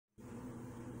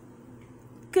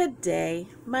Good day.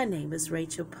 My name is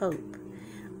Rachel Pope.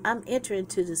 I'm entering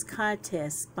into this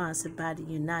contest sponsored by the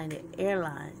United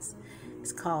Airlines.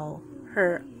 It's called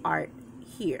Her Art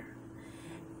Here.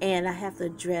 And I have to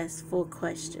address 4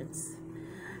 questions.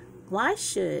 Why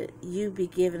should you be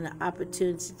given the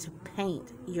opportunity to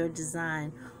paint your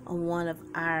design on one of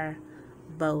our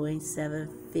Boeing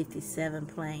 757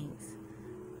 planes?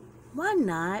 Why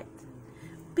not?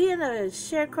 Being a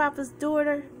sharecropper's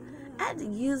daughter, I had to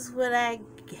use what I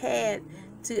had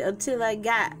until I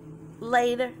got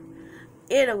later.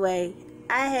 Anyway,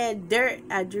 I had dirt.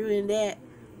 I drew in that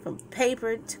from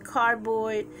paper to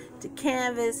cardboard to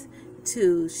canvas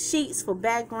to sheets for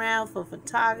background for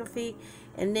photography,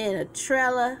 and then a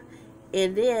trailer,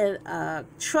 and then a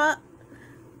truck,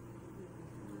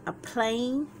 a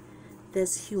plane,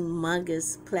 this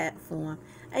humongous platform.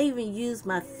 I even used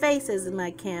my face as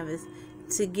my canvas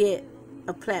to get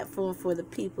a platform for the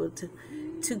people to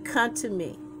come to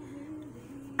me.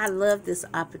 I love this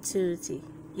opportunity.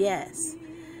 Yes.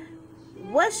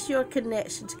 What's your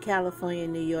connection to California,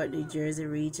 New York, New Jersey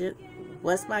region?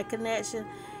 What's my connection?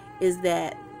 Is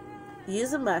that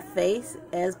using my face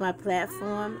as my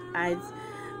platform, I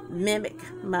mimic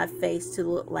my face to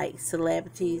look like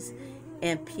celebrities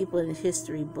and people in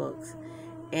history books,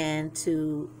 and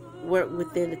to work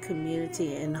within the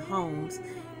community and homes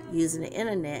using the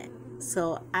internet.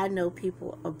 So I know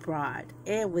people abroad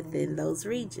and within those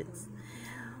regions.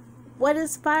 What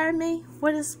inspired me?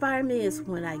 What inspired me is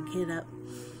when I get up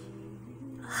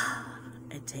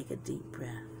and take a deep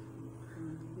breath.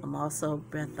 I'm also a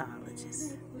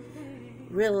breathologist.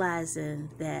 Realizing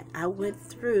that I went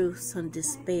through some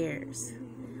despairs,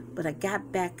 but I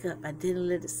got back up. I didn't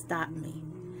let it stop me.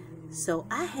 So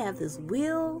I have this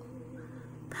will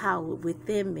power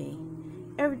within me.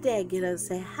 Every day I get up and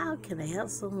say, how can I help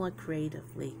someone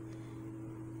creatively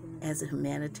as a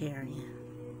humanitarian?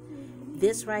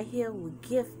 This right here will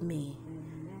give me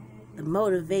the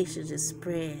motivation to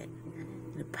spread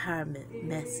an empowerment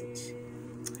message.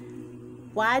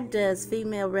 Why does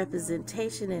female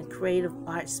representation in creative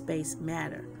art space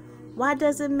matter? Why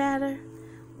does it matter?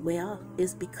 Well,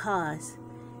 it's because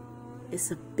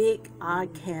it's a big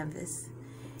art canvas.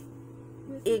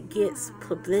 It gets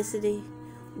publicity.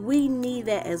 We need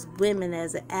that as women,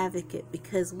 as an advocate,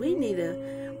 because we need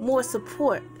more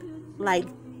support like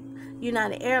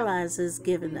United Airlines is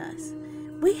giving us.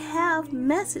 We have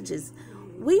messages.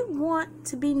 We want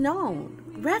to be known,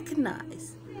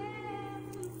 recognized.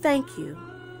 Thank you,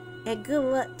 and good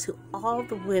luck to all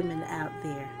the women out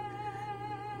there.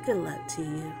 Good luck to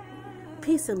you.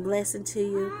 Peace and blessing to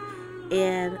you.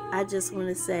 And I just want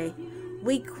to say,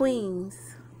 we queens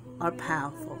are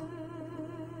powerful.